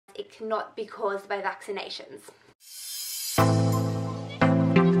it cannot be caused by vaccinations.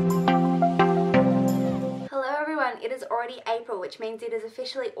 Hello everyone, it is already April, which means it is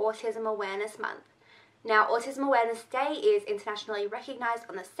officially Autism Awareness Month. Now, Autism Awareness Day is internationally recognised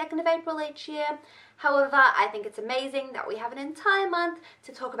on the 2nd of April each year. However, I think it's amazing that we have an entire month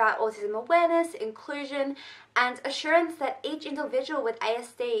to talk about autism awareness, inclusion, and assurance that each individual with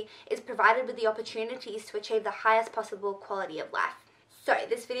ASD is provided with the opportunities to achieve the highest possible quality of life. So,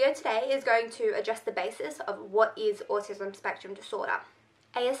 this video today is going to address the basis of what is autism spectrum disorder.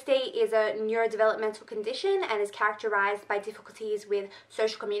 ASD is a neurodevelopmental condition and is characterised by difficulties with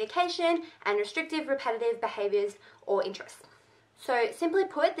social communication and restrictive repetitive behaviours or interests. So simply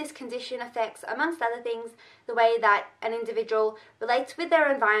put, this condition affects, amongst other things, the way that an individual relates with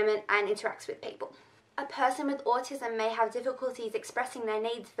their environment and interacts with people. A person with autism may have difficulties expressing their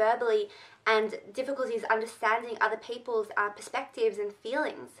needs verbally and difficulties understanding other people's perspectives and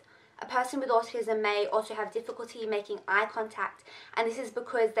feelings. A person with autism may also have difficulty making eye contact, and this is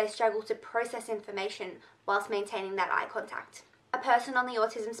because they struggle to process information whilst maintaining that eye contact. A person on the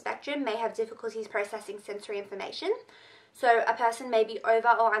autism spectrum may have difficulties processing sensory information, so a person may be over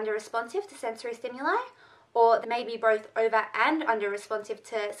or under responsive to sensory stimuli, or they may be both over and under responsive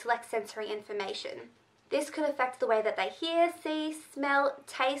to select sensory information. This could affect the way that they hear, see, smell,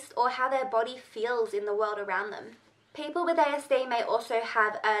 taste, or how their body feels in the world around them. People with ASD may also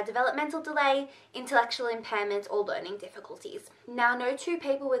have a developmental delay, intellectual impairment, or learning difficulties. Now, no two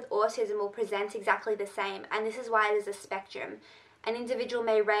people with autism will present exactly the same, and this is why it is a spectrum. An individual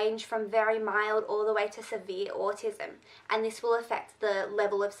may range from very mild all the way to severe autism, and this will affect the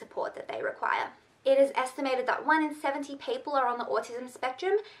level of support that they require. It is estimated that 1 in 70 people are on the autism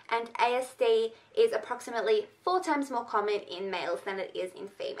spectrum, and ASD is approximately 4 times more common in males than it is in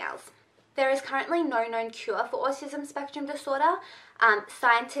females. There is currently no known cure for autism spectrum disorder.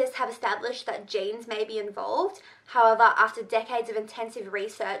 Scientists have established that genes may be involved. However, after decades of intensive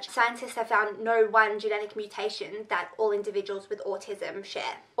research, scientists have found no one genetic mutation that all individuals with autism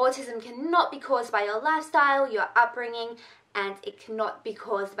share. Autism cannot be caused by your lifestyle, your upbringing, and it cannot be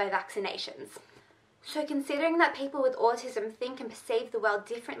caused by vaccinations. So considering that people with autism think and perceive the world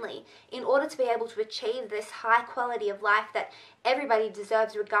differently, in order to be able to achieve this high quality of life that everybody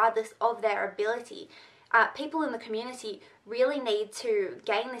deserves regardless of their ability, people in the community really need to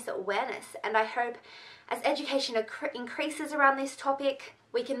gain this awareness, and I hope as education increases around this topic,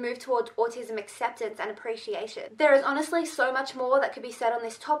 we can move towards autism acceptance and appreciation. There is honestly so much more that could be said on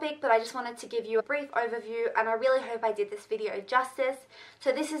this topic, but I just wanted to give you a brief overview, and I really hope I did this video justice.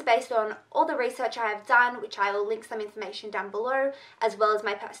 So this is based on all the research I have done, which I will link some information down below, as well as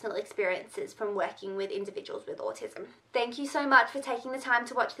my personal experiences from working with individuals with autism. Thank you so much for taking the time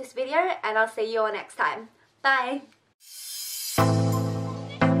to watch this video, and I'll see you all next time. Bye!